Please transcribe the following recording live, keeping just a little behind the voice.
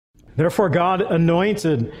Therefore God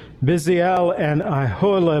anointed Bezalel and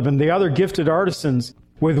Aholiab and the other gifted artisans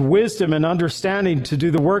with wisdom and understanding to do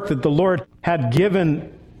the work that the Lord had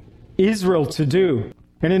given Israel to do.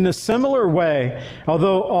 And in a similar way,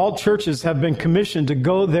 although all churches have been commissioned to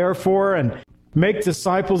go therefore and make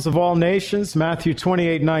disciples of all nations, Matthew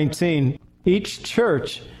 28:19, each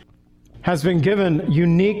church has been given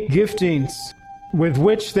unique giftings with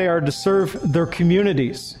which they are to serve their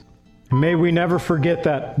communities. May we never forget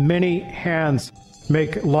that many hands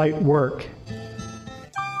make light work.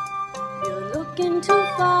 You're looking too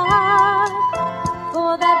far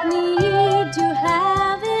for that need you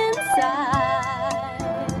have inside.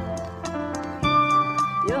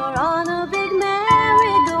 You're on a big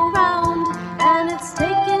merry-go-round and it's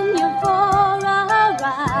taking you for a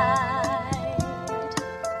ride.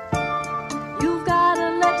 You've got to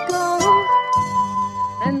let go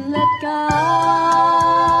and let God.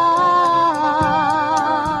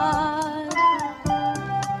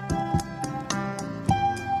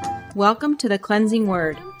 Welcome to the Cleansing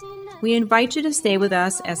Word. We invite you to stay with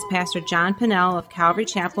us as Pastor John Pennell of Calvary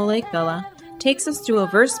Chapel, Lake Villa, takes us through a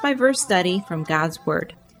verse-by-verse study from God's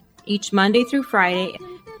Word. Each Monday through Friday,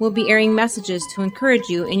 we'll be airing messages to encourage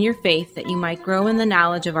you in your faith that you might grow in the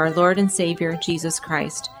knowledge of our Lord and Savior, Jesus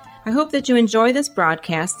Christ. I hope that you enjoy this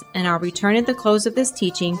broadcast, and I'll return at the close of this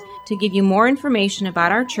teaching to give you more information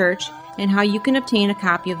about our church and how you can obtain a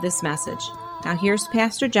copy of this message. Now here's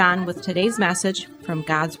Pastor John with today's message from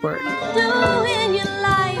God's Word. Do in your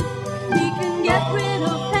life, we can get rid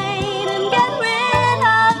of pain and get rid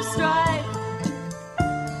of strife.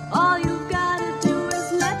 All you gotta do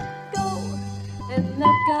is let go and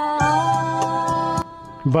let God.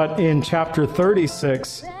 But in chapter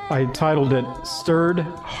 36, I titled it Stirred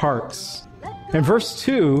Hearts. And verse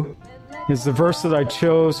 2 is the verse that I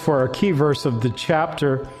chose for our key verse of the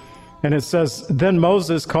chapter. And it says, Then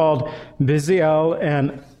Moses called Bezalel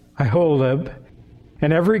and Aholiab,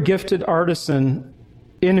 and every gifted artisan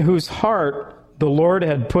in whose heart the Lord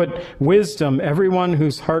had put wisdom, everyone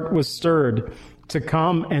whose heart was stirred, to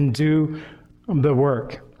come and do the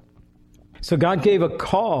work. So God gave a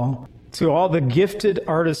call to all the gifted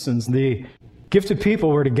artisans. The gifted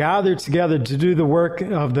people were to gather together to do the work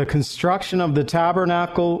of the construction of the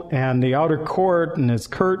tabernacle and the outer court and its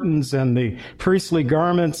curtains and the priestly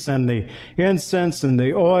garments and the incense and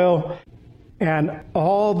the oil, and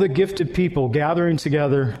all the gifted people gathering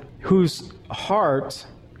together whose heart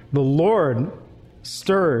the Lord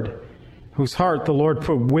stirred, whose heart the Lord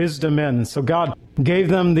put wisdom in. And so God gave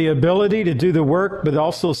them the ability to do the work, but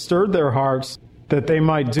also stirred their hearts that they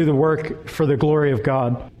might do the work for the glory of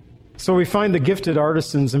God. So we find the gifted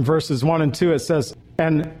artisans in verses 1 and 2. It says,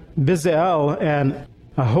 And Bezalel and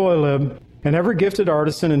Aholiab, and every gifted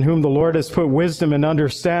artisan in whom the Lord has put wisdom and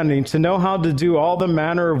understanding to know how to do all the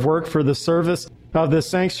manner of work for the service of the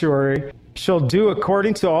sanctuary, shall do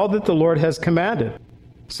according to all that the Lord has commanded.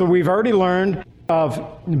 So we've already learned of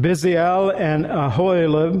Bezalel and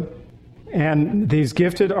Aholiab and these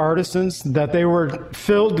gifted artisans, that they were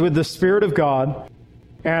filled with the Spirit of God,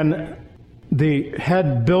 and the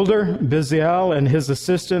head builder, Bezalel, and his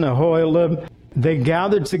assistant, Aholiab, they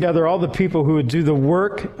gathered together all the people who would do the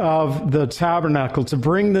work of the tabernacle to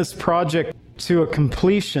bring this project to a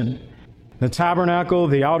completion. The tabernacle,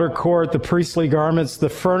 the outer court, the priestly garments, the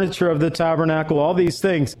furniture of the tabernacle, all these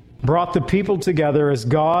things brought the people together as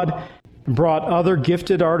God brought other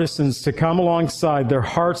gifted artisans to come alongside. Their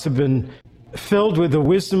hearts have been filled with the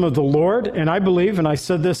wisdom of the Lord. And I believe, and I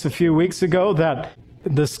said this a few weeks ago, that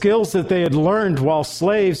the skills that they had learned while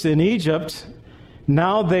slaves in Egypt,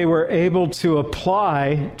 now they were able to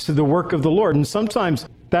apply to the work of the Lord. And sometimes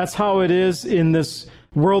that's how it is in this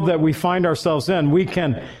world that we find ourselves in. We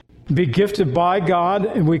can be gifted by God,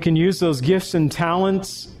 and we can use those gifts and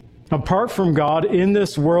talents apart from God in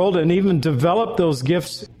this world, and even develop those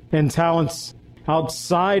gifts and talents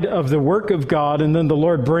outside of the work of God. And then the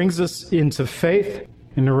Lord brings us into faith,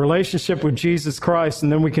 in a relationship with Jesus Christ,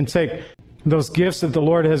 and then we can take those gifts that the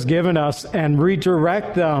Lord has given us and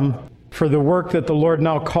redirect them for the work that the Lord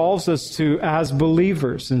now calls us to as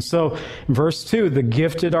believers. And so, verse 2, the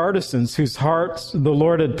gifted artisans whose hearts the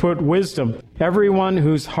Lord had put wisdom, everyone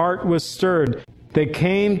whose heart was stirred, they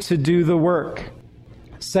came to do the work.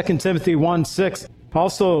 2 Timothy 1:6,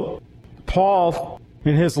 also Paul,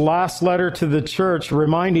 in his last letter to the church,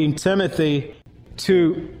 reminding Timothy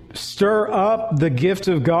to stir up the gift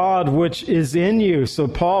of God which is in you. So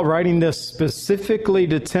Paul writing this specifically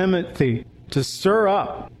to Timothy, to stir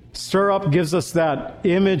up. Stir up gives us that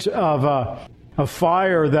image of a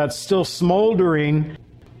fire that's still smoldering.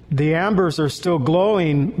 The embers are still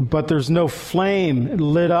glowing, but there's no flame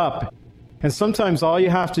lit up. And sometimes all you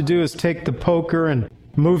have to do is take the poker and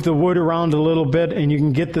move the wood around a little bit, and you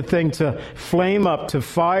can get the thing to flame up, to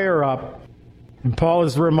fire up. And Paul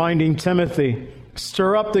is reminding Timothy,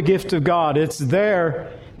 stir up the gift of God. It's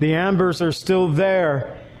there. The embers are still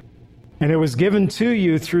there. And it was given to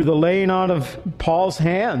you through the laying on of Paul's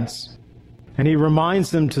hands. And he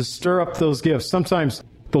reminds them to stir up those gifts. Sometimes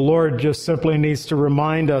the Lord just simply needs to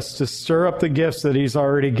remind us to stir up the gifts that he's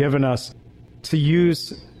already given us to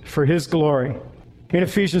use for his glory. In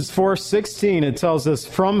Ephesians 4:16, it tells us,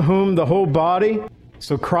 from whom the whole body,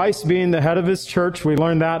 so Christ being the head of his church, we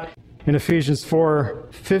learned that in Ephesians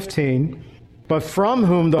 4:15, but from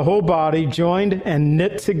whom the whole body, joined and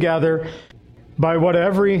knit together by what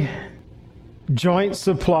every joint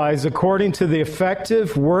supplies, according to the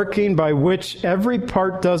effective working by which every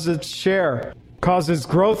part does its share, causes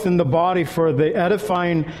growth in the body for the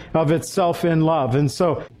edifying of itself in love. And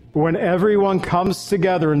so when everyone comes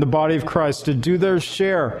together in the body of Christ to do their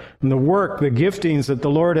share in the work, the giftings that the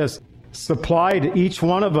Lord has supplied each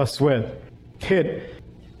one of us with, it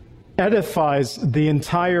edifies the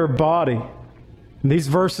entire body. And these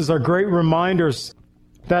verses are great reminders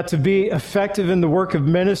that to be effective in the work of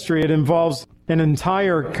ministry, it involves an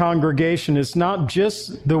entire congregation. It's not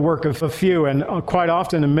just the work of a few, and quite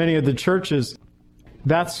often in many of the churches,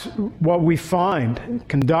 that's what we find.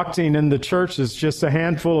 Conducting in the church is just a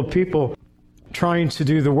handful of people trying to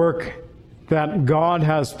do the work that God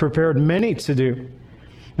has prepared many to do.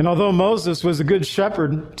 And although Moses was a good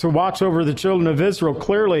shepherd to watch over the children of Israel,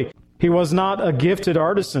 clearly he was not a gifted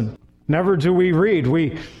artisan. Never do we read.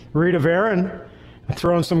 We read of Aaron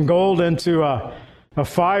throwing some gold into a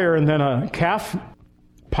fire and then a calf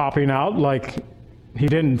popping out, like he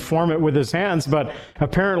didn't form it with his hands. But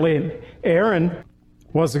apparently Aaron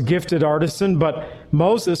was a gifted artisan, but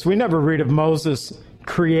Moses, we never read of Moses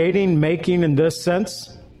creating, making in this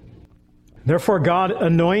sense. Therefore, God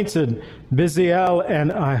anointed Bezalel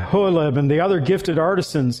and Aholiab and the other gifted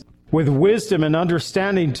artisans with wisdom and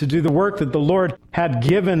understanding to do the work that the Lord had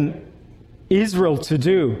given Israel to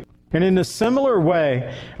do. And in a similar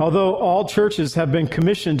way, although all churches have been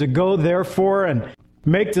commissioned to go therefore and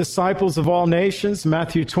make disciples of all nations,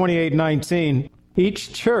 Matthew 28:19,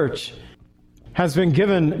 each church has been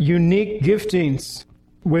given unique giftings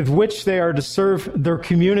with which they are to serve their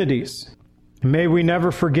communities. May we never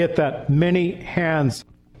forget that many hands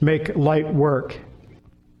make light work.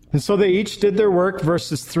 And so they each did their work,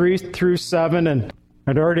 verses 3 through 7. And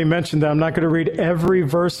I'd already mentioned that I'm not going to read every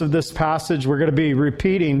verse of this passage. We're going to be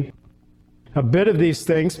repeating a bit of these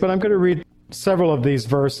things, but I'm going to read several of these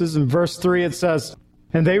verses. In verse 3 it says,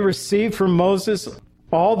 and they received from Moses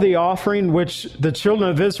all the offering which the children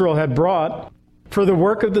of Israel had brought for the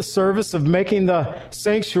work of the service of making the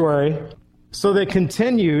sanctuary. So they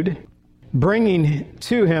continued bringing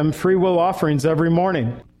to him freewill offerings every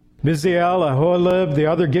morning. Bezalel, Aholiab, the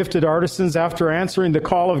other gifted artisans, after answering the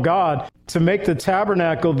call of God to make the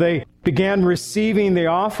tabernacle, they began receiving the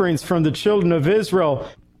offerings from the children of Israel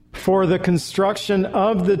for the construction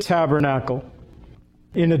of the tabernacle.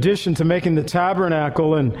 In addition to making the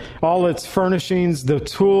tabernacle and all its furnishings, the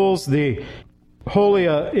tools, the holy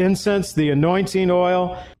incense, the anointing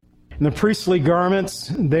oil, and the priestly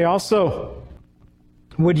garments, they also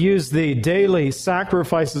would use the daily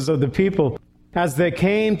sacrifices of the people. As they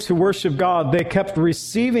came to worship God, they kept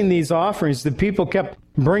receiving these offerings. The people kept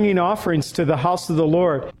bringing offerings to the house of the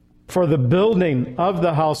Lord for the building of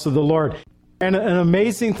the house of the Lord. And an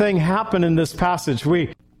amazing thing happened in this passage.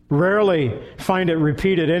 We rarely find it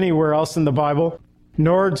repeated anywhere else in the Bible,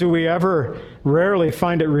 nor do we ever rarely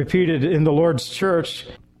find it repeated in the Lord's church,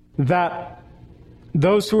 that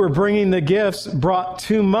those who were bringing the gifts brought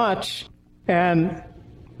too much, and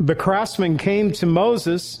the craftsmen came to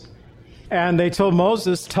Moses, and they told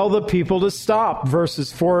Moses, tell the people to stop,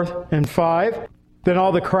 verses 4 and 5. Then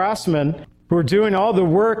all the craftsmen who were doing all the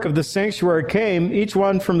work of the sanctuary came, each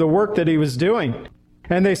one from the work that he was doing.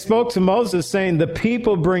 And they spoke to Moses, saying, the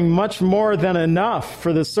people bring much more than enough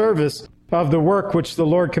for the service of the work which the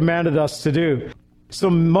Lord commanded us to do. So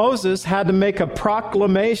Moses had to make a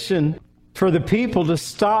proclamation for the people to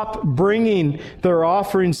stop bringing their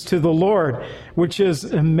offerings to the Lord, which is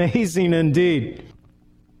amazing indeed.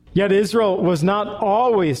 Yet Israel was not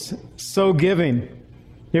always so giving.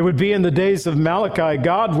 It would be in the days of Malachi,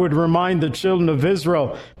 God would remind the children of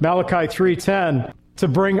Israel, Malachi 3:10, to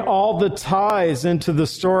bring all the tithes into the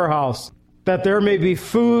storehouse, that there may be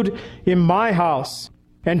food in my house.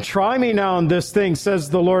 And try me now in this thing, says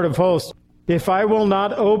the Lord of hosts, if I will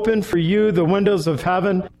not open for you the windows of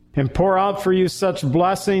heaven and pour out for you such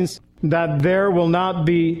blessings that there will not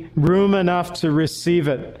be room enough to receive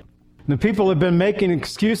it. The people have been making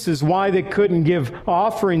excuses why they couldn't give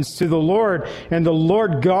offerings to the Lord. And the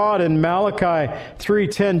Lord God in Malachi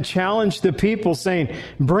 3:10 challenged the people, saying,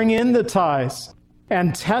 bring in the tithes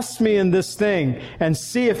and test me in this thing and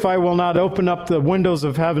see if I will not open up the windows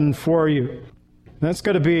of heaven for you. That's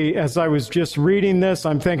going to be, as I was just reading this,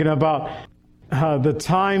 I'm thinking about the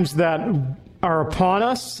times that are upon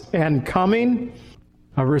us and coming,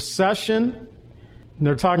 a recession.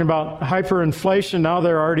 They're talking about hyperinflation. Now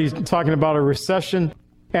they're already talking about a recession.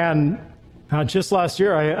 And just last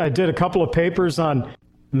year, I did a couple of papers on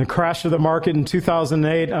the crash of the market in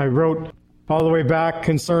 2008. I wrote all the way back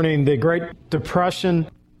concerning the Great Depression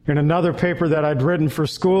in another paper that I'd written for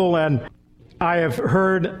school. And I have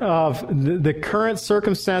heard of the current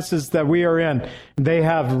circumstances that we are in. They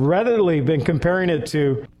have readily been comparing it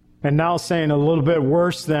to, and now saying a little bit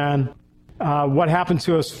worse than what happened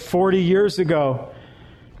to us 40 years ago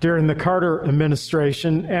during the Carter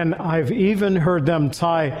administration. And I've even heard them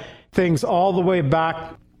tie things all the way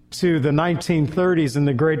back to the 1930s and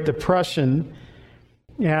the Great Depression.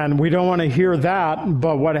 And we don't want to hear that,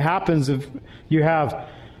 but what happens if you have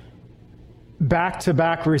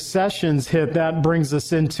back-to-back recessions hit, that brings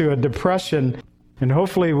us into a depression. And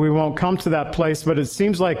hopefully we won't come to that place, but it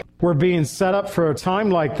seems like we're being set up for a time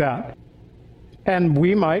like that. And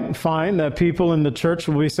we might find that people in the church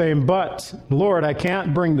will be saying, but Lord, I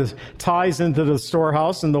can't bring the tithes into the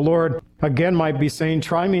storehouse. And the Lord again might be saying,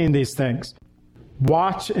 try me in these things.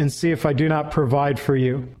 Watch and see if I do not provide for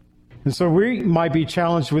you. And so we might be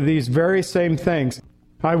challenged with these very same things.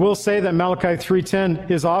 I will say that Malachi 3:10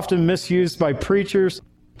 is often misused by preachers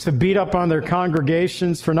to beat up on their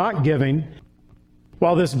congregations for not giving.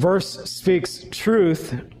 While this verse speaks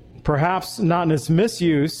truth, perhaps not in its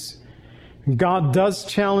misuse, God does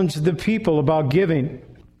challenge the people about giving.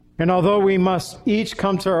 And although we must each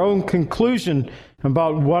come to our own conclusion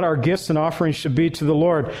about what our gifts and offerings should be to the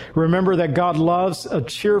Lord, remember that God loves a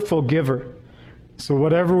cheerful giver. So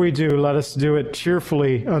whatever we do, let us do it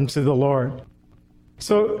cheerfully unto the Lord.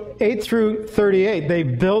 So 8 through 38, they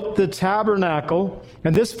built the tabernacle,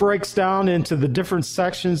 and this breaks down into the different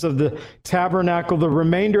sections of the tabernacle. The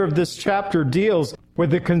remainder of this chapter deals with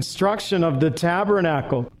the construction of the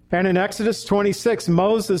tabernacle. And in Exodus 26,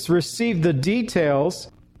 Moses received the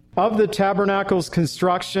details of the tabernacle's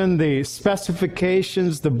construction, the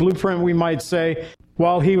specifications, the blueprint, we might say,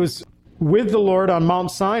 while he was with the Lord on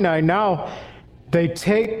Mount Sinai. Now they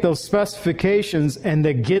take those specifications and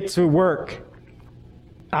they get to work.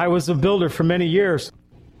 I was a builder for many years,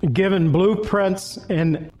 given blueprints.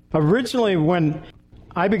 And originally when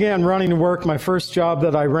I began running work, my first job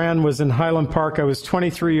that I ran was in Highland Park. I was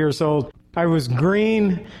 23 years old. I was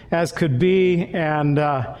green as could be, and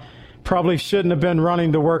probably shouldn't have been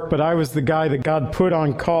running the work, but I was the guy that God put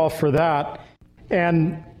on call for that.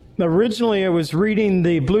 And originally I was reading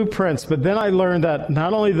the blueprints, but then I learned that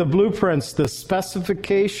not only the blueprints, the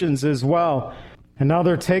specifications as well. And now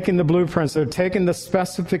they're taking the blueprints, they're taking the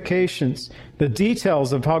specifications, the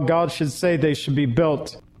details of how God should say they should be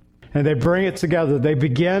built. And they bring it together. They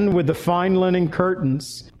begin with the fine linen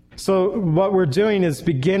curtains. So what we're doing is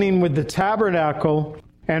beginning with the tabernacle,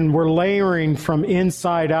 and we're layering from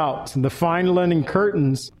inside out. The fine linen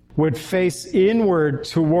curtains would face inward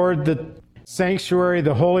toward the sanctuary,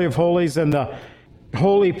 the Holy of Holies, and the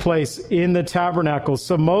holy place in the tabernacle.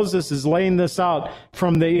 So Moses is laying this out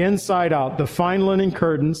from the inside out, the fine linen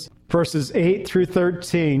curtains, verses 8 through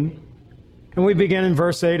 13. And we begin in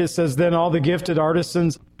verse 8. It says, Then all the gifted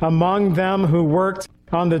artisans among them who worked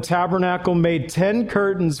on the tabernacle made 10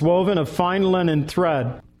 curtains woven of fine linen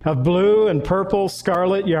thread, of blue and purple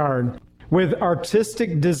scarlet yarn, with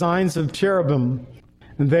artistic designs of cherubim.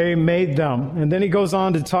 They made them. And then he goes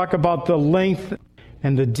on to talk about the length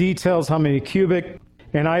and the details, how many cubic.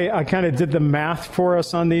 And I kind of did the math for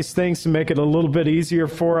us on these things to make it a little bit easier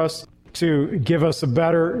for us, to give us a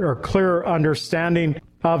better or clearer understanding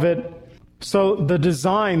of it. So the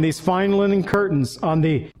design, these fine linen curtains on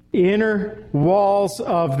the inner walls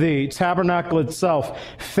of the tabernacle itself,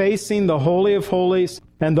 facing the Holy of Holies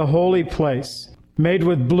and the holy place, made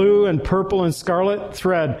with blue and purple and scarlet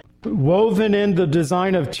thread, woven in the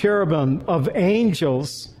design of cherubim, of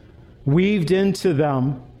angels, weaved into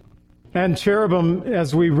them. And cherubim,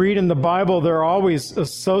 as we read in the Bible, they're always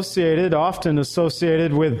often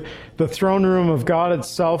associated with the throne room of God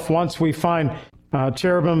itself. Once we find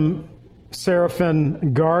cherubim,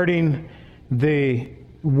 seraphim guarding the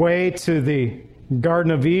way to the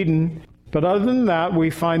Garden of Eden. But other than that, we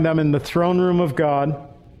find them in the throne room of God.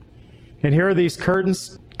 And here are these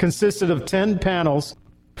curtains, consisted of 10 panels,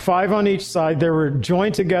 5 on each side. They were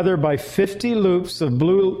joined together by 50 loops of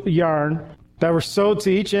blue yarn, that were sewed to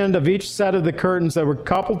each end of each set of the curtains that were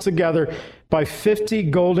coupled together by 50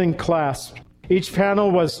 golden clasps. Each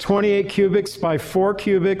panel was 28 cubits by 4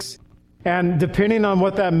 cubits, and depending on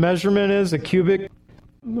what that measurement is, a cubit,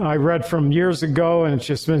 I read from years ago, and it's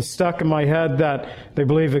just been stuck in my head that they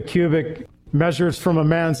believe a cubit measures from a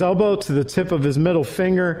man's elbow to the tip of his middle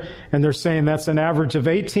finger, and they're saying that's an average of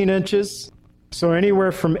 18 inches. So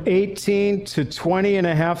anywhere from 18 to 20 and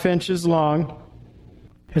a half inches long.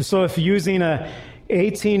 And so if using a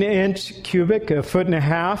 18-inch cubic,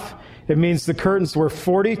 1.5 feet, it means the curtains were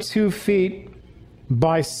 42 feet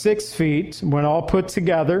by 6 feet when all put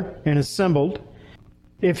together and assembled.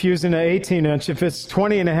 If using an 18-inch, if it's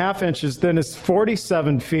 20 and a half inches, then it's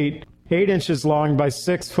 47 feet, 8 inches long by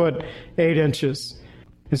 6 foot, 8 inches.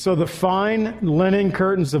 And so the fine linen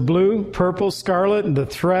curtains of blue, purple, scarlet, and the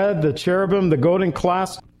thread, the cherubim, the golden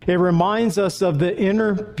clasp, it reminds us of the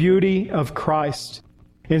inner beauty of Christ.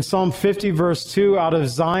 In Psalm 50, verse 2, out of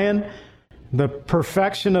Zion, the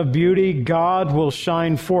perfection of beauty, God will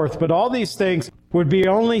shine forth. But all these things would be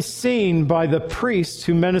only seen by the priests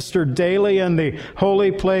who ministered daily in the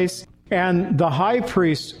holy place and the high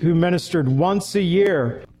priest who ministered once a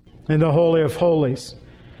year in the Holy of Holies.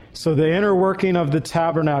 So the inner working of the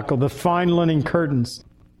tabernacle, the fine linen curtains.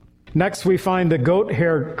 Next we find the goat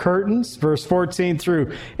hair curtains, verse 14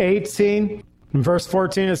 through 18. In verse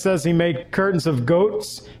 14 it says he made curtains of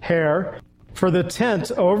goat's hair. For the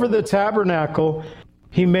tent over the tabernacle,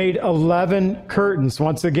 he made 11 curtains.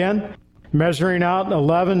 Once again, measuring out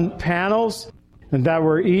 11 panels, and that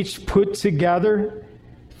were each put together,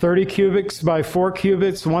 30 cubits by 4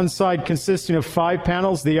 cubits, one side consisting of 5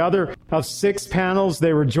 panels, the other of 6 panels.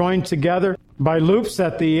 They were joined together by loops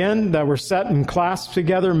at the end that were set and clasped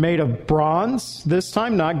together, made of bronze, this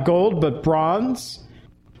time not gold, but bronze.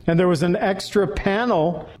 And there was an extra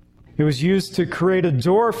panel. It was used to create a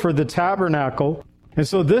door for the tabernacle. And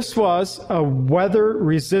so this was a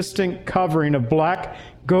weather-resistant covering of black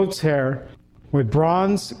goat's hair with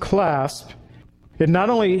bronze clasp. It not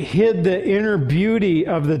only hid the inner beauty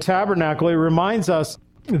of the tabernacle, it reminds us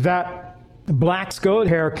that black goat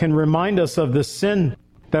hair can remind us of the sin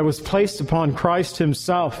that was placed upon Christ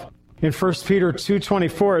himself. In 1 Peter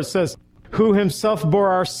 2:24 it says, who himself bore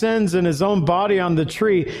our sins in his own body on the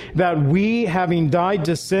tree, that we, having died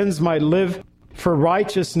to sins, might live for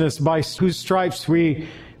righteousness, by whose stripes we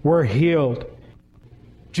were healed.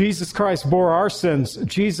 Jesus Christ bore our sins.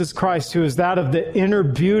 Jesus Christ, who is that of the inner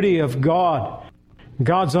beauty of God,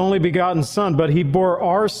 God's only begotten Son, but he bore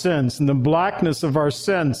our sins and the blackness of our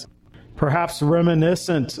sins, perhaps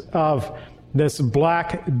reminiscent of this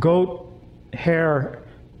black goat hair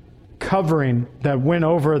covering that went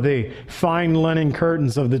over the fine linen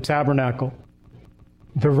curtains of the tabernacle.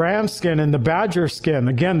 The ram skin and the badger skin,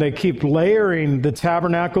 again, they keep layering the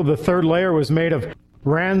tabernacle. The third layer was made of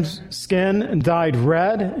ram skin dyed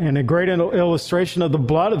red, and a great illustration of the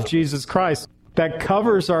blood of Jesus Christ that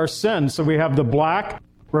covers our sin. So we have the black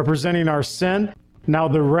representing our sin, now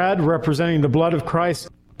the red representing the blood of Christ,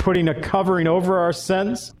 putting a covering over our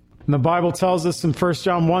sins. And the Bible tells us in 1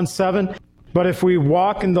 John 1:7, but if we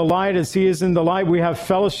walk in the light as he is in the light, we have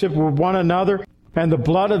fellowship with one another, and the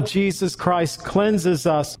blood of Jesus Christ cleanses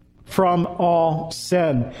us from all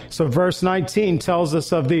sin. So verse 19 tells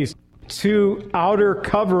us of these 2 outer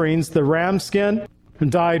coverings, the ram skin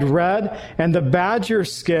dyed red and the badger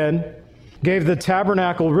skin, gave the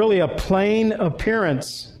tabernacle really a plain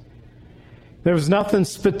appearance. There was nothing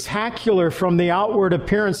spectacular from the outward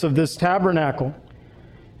appearance of this tabernacle.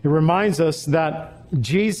 It reminds us that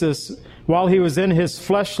Jesus, while he was in his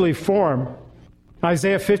fleshly form,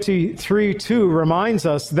 Isaiah 53:2 reminds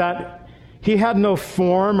us that he had no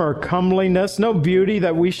form or comeliness, no beauty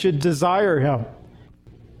that we should desire him.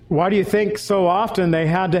 Why do you think so often they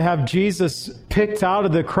had to have Jesus picked out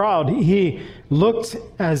of the crowd? He looked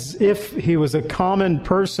as if he was a common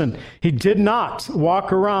person. He did not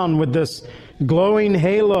walk around with this glowing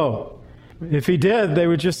halo. If he did, they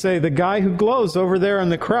would just say, the guy who glows over there in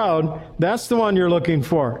the crowd, that's the one you're looking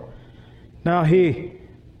for. Now he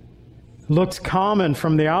looked common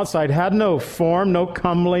from the outside, had no form, no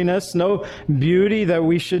comeliness, no beauty that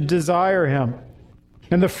we should desire him.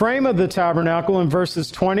 And the frame of the tabernacle in verses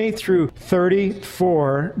 20 through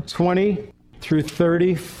 34,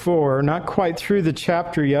 not quite through the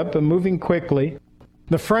chapter yet, but moving quickly.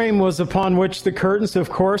 The frame was upon which the curtains, of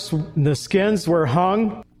course, the skins were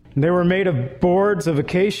hung. They were made of boards of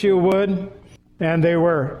acacia wood, and they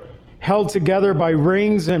were held together by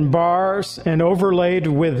rings and bars and overlaid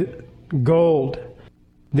with gold.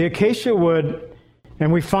 The acacia wood,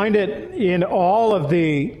 and we find it in all of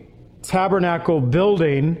the tabernacle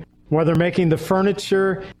building, whether making the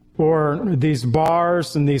furniture or these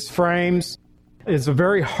bars and these frames. It's a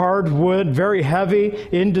very hard wood, very heavy,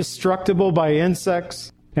 indestructible by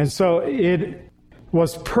insects. And so it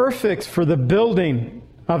was perfect for the building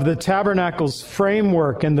of the tabernacle's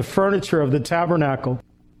framework and the furniture of the tabernacle.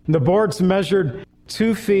 The boards measured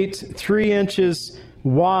 2 feet 3 inches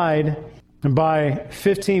wide by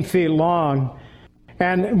 15 feet long.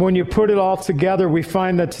 And when you put it all together, we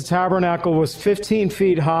find that the tabernacle was 15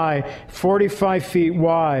 feet high, 45 feet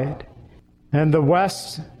wide. And the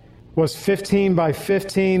west was 15 by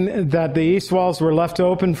 15, that the east walls were left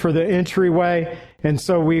open for the entryway. And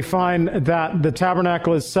so we find that the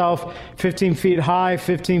tabernacle itself, 15 feet high,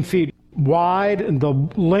 15 feet wide, and the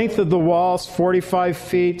length of the walls, 45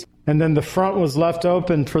 feet, and then the front was left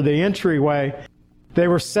open for the entryway. They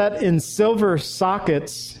were set in silver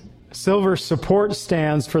sockets, silver support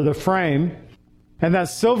stands for the frame, and that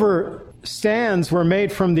silver stands were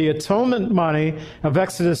made from the atonement money of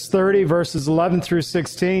Exodus 30, verses 11 through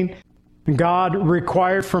 16. God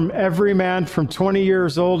required from every man from 20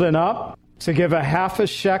 years old and up to give a half a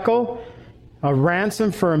shekel, a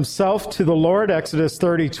ransom for himself to the Lord, Exodus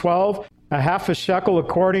 30:12, a half a shekel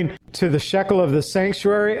according to the shekel of the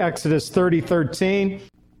sanctuary, Exodus 30:13.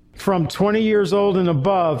 From 20 years old and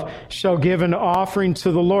above shall give an offering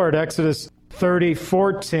to the Lord, Exodus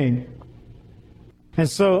 30:14. And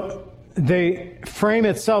so the frame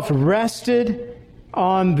itself rested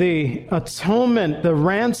on the atonement, the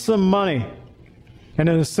ransom money. And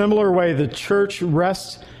in a similar way, the church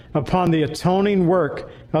rests upon the atoning work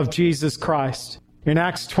of Jesus Christ. In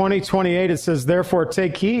Acts 20:28, it says, "Therefore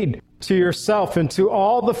take heed to yourself and to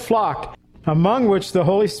all the flock, among which the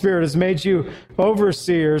Holy Spirit has made you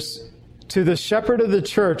overseers, to the shepherd of the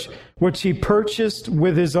church, which he purchased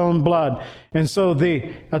with his own blood." And so the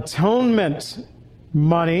atonement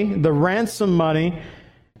money, the ransom money,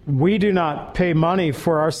 we do not pay money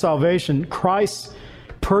for our salvation. Christ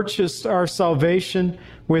purchased our salvation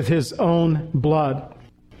with his own blood.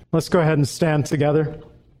 Let's go ahead and stand together.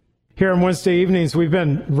 Here on Wednesday evenings, we've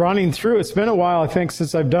been running through, it's been a while, I think,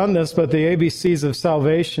 since I've done this, but the ABCs of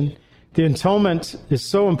salvation. The atonement is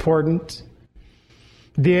so important.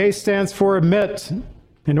 The A stands for admit.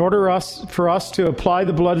 In order for us to apply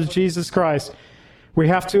the blood of Jesus Christ, we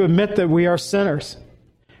have to admit that we are sinners.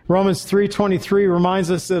 Romans 3:23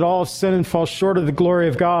 reminds us that all have sinned and fall short of the glory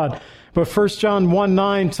of God. But 1 John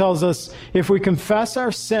 1:9 tells us, if we confess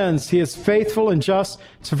our sins, he is faithful and just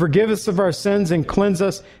to forgive us of our sins and cleanse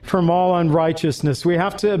us from all unrighteousness. We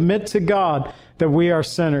have to admit to God that we are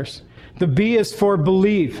sinners. The B is for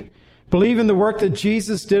believe. Believe in the work that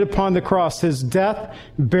Jesus did upon the cross, his death,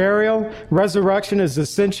 burial, resurrection, his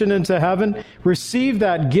ascension into heaven. Receive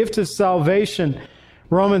that gift of salvation.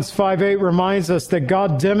 Romans 5:8 reminds us that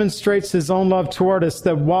God demonstrates his own love toward us,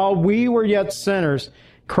 that while we were yet sinners,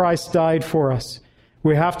 Christ died for us.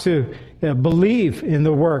 We have to believe in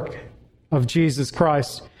the work of Jesus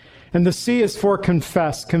Christ. And the C is for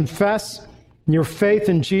confess. Confess your faith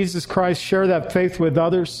in Jesus Christ. Share that faith with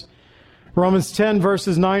others. Romans 10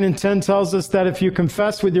 verses 9 and 10 tells us that if you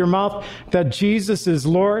confess with your mouth that Jesus is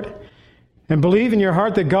Lord and believe in your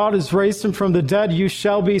heart that God has raised him from the dead, you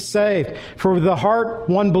shall be saved. For with the heart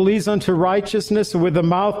one believes unto righteousness, and with the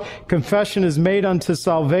mouth confession is made unto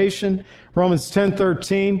salvation. Romans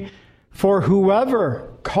 10:13, for whoever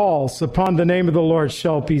calls upon the name of the Lord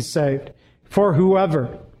shall be saved. For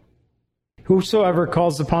whosoever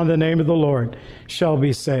calls upon the name of the Lord shall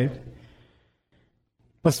be saved.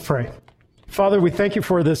 Let's pray. Father, we thank you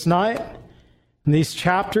for this night and these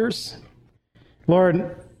chapters.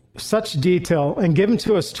 Lord, such detail, and given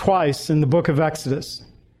to us twice in the book of Exodus.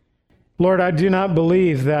 Lord, I do not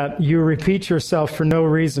believe that you repeat yourself for no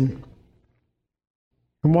reason.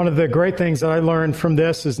 And one of the great things that I learned from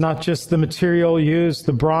this is not just the material used,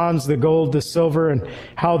 the bronze, the gold, the silver, and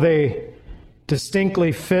how they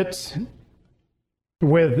distinctly fit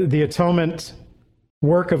with the atonement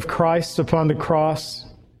work of Christ upon the cross.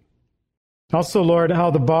 Also, Lord,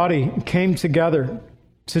 how the body came together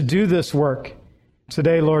to do this work.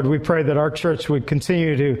 Today, Lord, we pray that our church would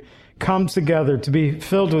continue to come together, to be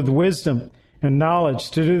filled with wisdom and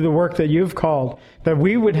knowledge, to do the work that you've called, that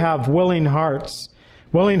we would have willing hearts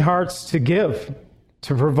to give,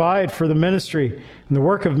 to provide for the ministry and the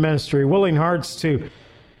work of ministry, willing hearts to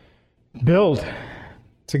build,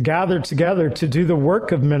 to gather together, to do the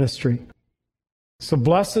work of ministry. So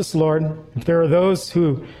bless us, Lord. If there are those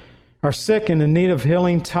who are sick and in need of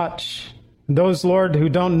healing touch, those, Lord, who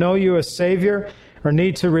don't know you as Savior or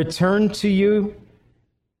need to return to you,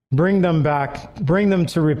 bring them back, bring them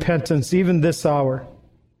to repentance even this hour.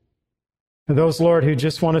 And those, Lord, who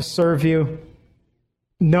just want to serve you,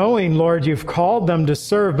 knowing, Lord, you've called them to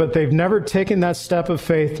serve, but they've never taken that step of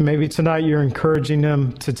faith. Maybe tonight you're encouraging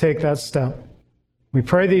them to take that step. We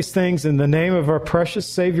pray these things in the name of our precious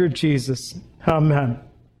Savior, Jesus. Amen.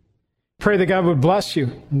 Pray that God would bless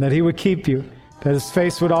you and that he would keep you, that his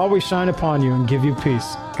face would always shine upon you and give you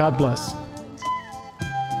peace. God bless.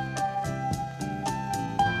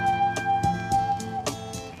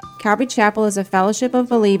 Calvary Chapel is a fellowship of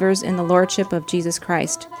believers in the Lordship of Jesus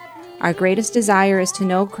Christ. Our greatest desire is to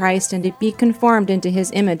know Christ and to be conformed into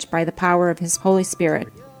his image by the power of his Holy Spirit.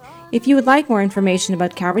 If you would like more information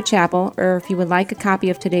about Calvary Chapel, or if you would like a copy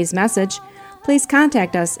of today's message, please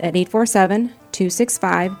contact us at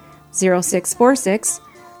 847-265-0646.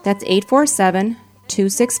 That's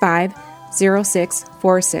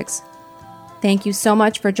 847-265-0646. Thank you so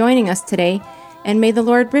much for joining us today, and may the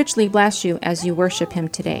Lord richly bless you as you worship him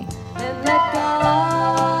today.